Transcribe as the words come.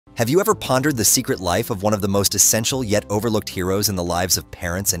Have you ever pondered the secret life of one of the most essential yet overlooked heroes in the lives of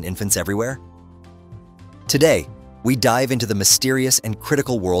parents and infants everywhere? Today, we dive into the mysterious and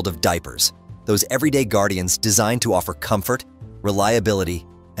critical world of diapers, those everyday guardians designed to offer comfort, reliability,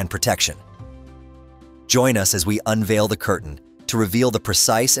 and protection. Join us as we unveil the curtain to reveal the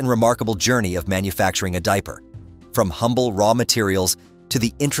precise and remarkable journey of manufacturing a diaper, from humble raw materials to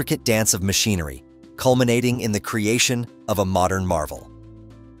the intricate dance of machinery, culminating in the creation of a modern marvel.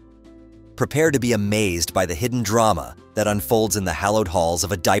 Prepare to be amazed by the hidden drama that unfolds in the hallowed halls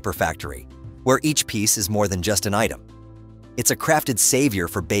of a diaper factory, where each piece is more than just an item. It's a crafted savior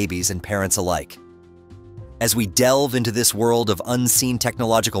for babies and parents alike. As we delve into this world of unseen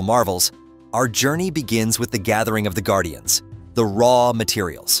technological marvels, our journey begins with the gathering of the guardians, the raw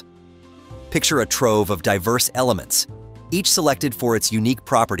materials. Picture a trove of diverse elements, each selected for its unique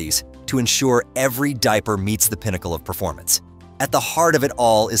properties to ensure every diaper meets the pinnacle of performance. At the heart of it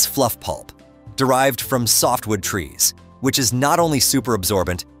all is fluff pulp, derived from softwood trees, which is not only super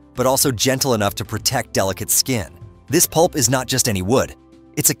absorbent, but also gentle enough to protect delicate skin. This pulp is not just any wood.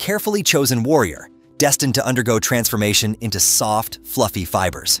 It's a carefully chosen warrior, destined to undergo transformation into soft, fluffy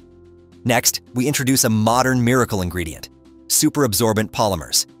fibers. Next, we introduce a modern miracle ingredient, super absorbent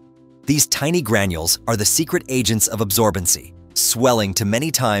polymers. These tiny granules are the secret agents of absorbency, swelling to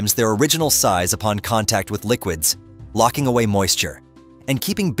many times their original size upon contact with liquids, locking away moisture, and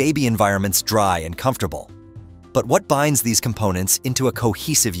keeping baby environments dry and comfortable. But what binds these components into a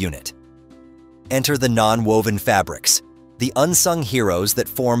cohesive unit? Enter the non-woven fabrics, the unsung heroes that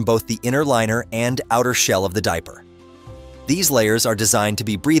form both the inner liner and outer shell of the diaper. These layers are designed to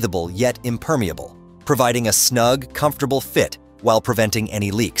be breathable yet impermeable, providing a snug, comfortable fit while preventing any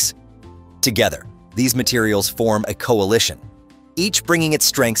leaks. Together, these materials form a coalition, each bringing its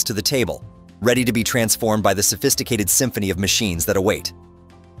strengths to the table, ready to be transformed by the sophisticated symphony of machines that await.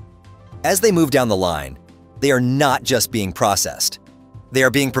 As they move down the line, they are not just being processed. They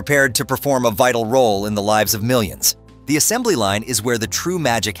are being prepared to perform a vital role in the lives of millions. The assembly line is where the true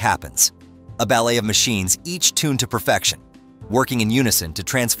magic happens, a ballet of machines each tuned to perfection, working in unison to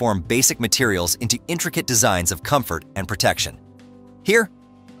transform basic materials into intricate designs of comfort and protection. Here,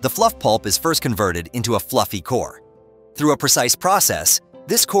 the fluff pulp is first converted into a fluffy core. Through a precise process,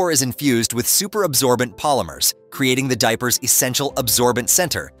 this core is infused with super absorbent polymers, creating the diaper's essential absorbent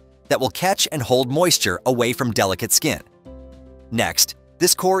center that will catch and hold moisture away from delicate skin. Next,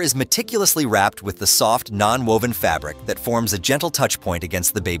 this core is meticulously wrapped with the soft, non-woven fabric that forms a gentle touch point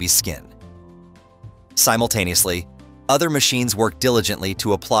against the baby's skin. Simultaneously, other machines work diligently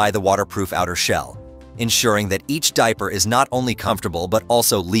to apply the waterproof outer shell, ensuring that each diaper is not only comfortable but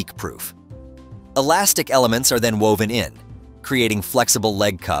also leak-proof. Elastic elements are then woven in, creating flexible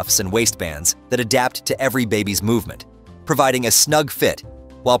leg cuffs and waistbands that adapt to every baby's movement, providing a snug fit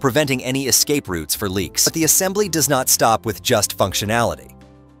while preventing any escape routes for leaks. But the assembly does not stop with just functionality.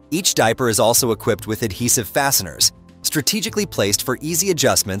 Each diaper is also equipped with adhesive fasteners, strategically placed for easy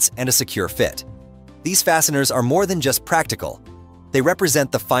adjustments and a secure fit. These fasteners are more than just practical. They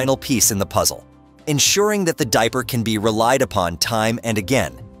represent the final piece in the puzzle, ensuring that the diaper can be relied upon time and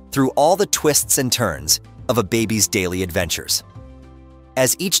again through all the twists and turns of a baby's daily adventures.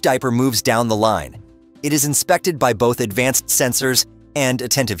 As each diaper moves down the line, it is inspected by both advanced sensors and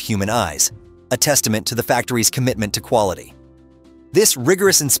attentive human eyes, a testament to the factory's commitment to quality. This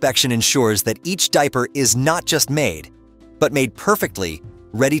rigorous inspection ensures that each diaper is not just made, but made perfectly,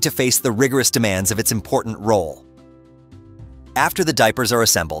 ready to face the rigorous demands of its important role. After the diapers are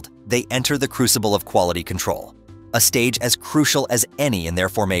assembled, they enter the crucible of quality control, a stage as crucial as any in their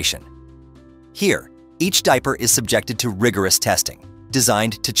formation. Here, each diaper is subjected to rigorous testing,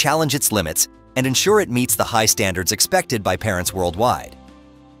 designed to challenge its limits and ensure it meets the high standards expected by parents worldwide.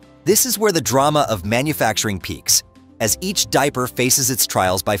 This is where the drama of manufacturing peaks, as each diaper faces its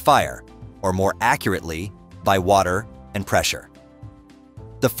trials by fire, or more accurately, by water and pressure.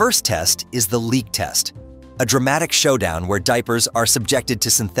 The first test is the leak test, a dramatic showdown where diapers are subjected to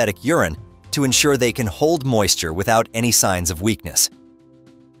synthetic urine to ensure they can hold moisture without any signs of weakness.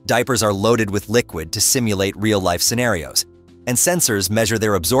 Diapers are loaded with liquid to simulate real-life scenarios, and sensors measure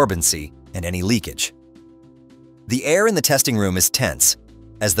their absorbency and any leakage. The air in the testing room is tense,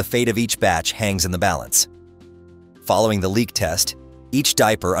 as the fate of each batch hangs in the balance. Following the leak test, each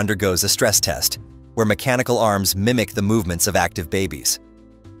diaper undergoes a stress test, where mechanical arms mimic the movements of active babies.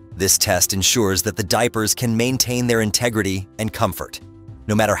 This test ensures that the diapers can maintain their integrity and comfort,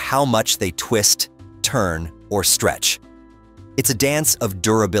 no matter how much they twist, turn, or stretch. It's a dance of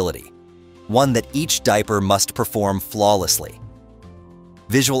durability, one that each diaper must perform flawlessly.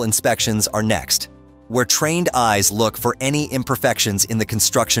 Visual inspections are next, where trained eyes look for any imperfections in the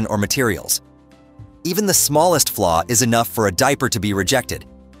construction or materials. Even the smallest flaw is enough for a diaper to be rejected,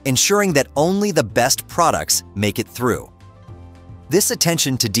 ensuring that only the best products make it through. This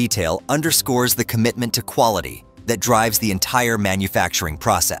attention to detail underscores the commitment to quality that drives the entire manufacturing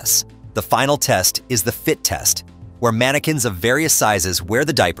process. The final test is the fit test, where mannequins of various sizes wear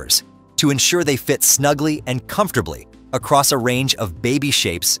the diapers to ensure they fit snugly and comfortably across a range of baby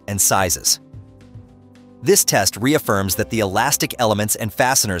shapes and sizes. This test reaffirms that the elastic elements and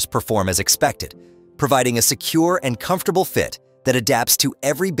fasteners perform as expected, providing a secure and comfortable fit that adapts to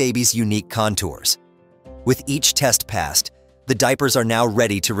every baby's unique contours. With each test passed, the diapers are now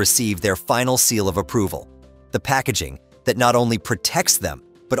ready to receive their final seal of approval, the packaging that not only protects them,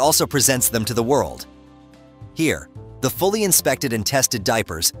 but also presents them to the world. Here, the fully inspected and tested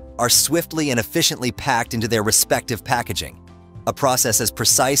diapers are swiftly and efficiently packed into their respective packaging, a process as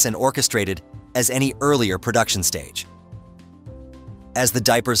precise and orchestrated as any earlier production stage. As the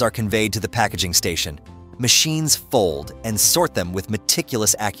diapers are conveyed to the packaging station, machines fold and sort them with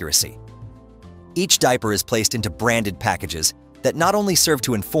meticulous accuracy. Each diaper is placed into branded packages that not only serve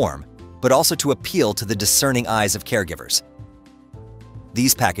to inform, but also to appeal to the discerning eyes of caregivers.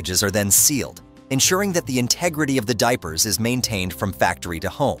 These packages are then sealed, ensuring that the integrity of the diapers is maintained from factory to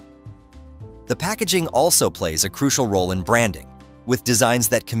home. The packaging also plays a crucial role in branding, with designs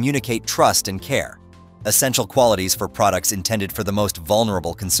that communicate trust and care, essential qualities for products intended for the most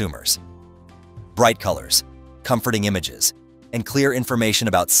vulnerable consumers. Bright colors, comforting images, and clear information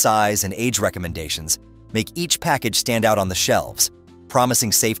about size and age recommendations make each package stand out on the shelves,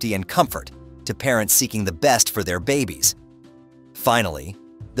 promising safety and comfort to parents seeking the best for their babies. Finally,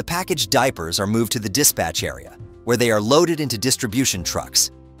 the packaged diapers are moved to the dispatch area, where they are loaded into distribution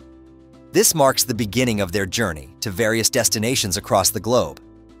trucks. This marks the beginning of their journey to various destinations across the globe.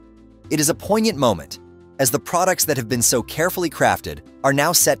 It is a poignant moment, as the products that have been so carefully crafted are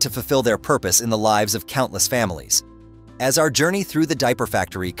now set to fulfill their purpose in the lives of countless families. As our journey through the diaper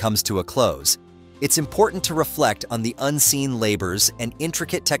factory comes to a close, it's important to reflect on the unseen labors and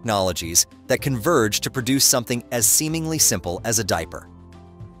intricate technologies that converge to produce something as seemingly simple as a diaper.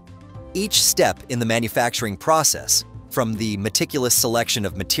 Each step in the manufacturing process, from the meticulous selection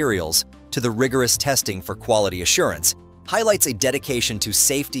of materials to the rigorous testing for quality assurance, highlights a dedication to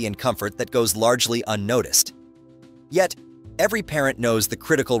safety and comfort that goes largely unnoticed. Yet, every parent knows the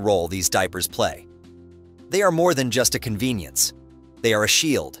critical role these diapers play. They are more than just a convenience. They are a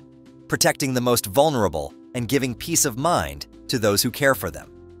shield, protecting the most vulnerable and giving peace of mind to those who care for them.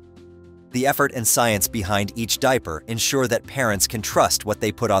 The effort and science behind each diaper ensure that parents can trust what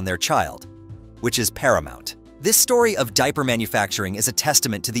they put on their child, which is paramount. This story of diaper manufacturing is a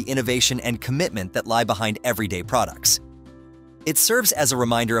testament to the innovation and commitment that lie behind everyday products. It serves as a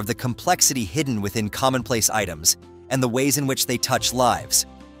reminder of the complexity hidden within commonplace items and the ways in which they touch lives.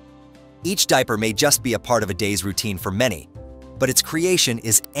 Each diaper may just be a part of a day's routine for many, but its creation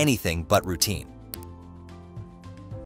is anything but routine.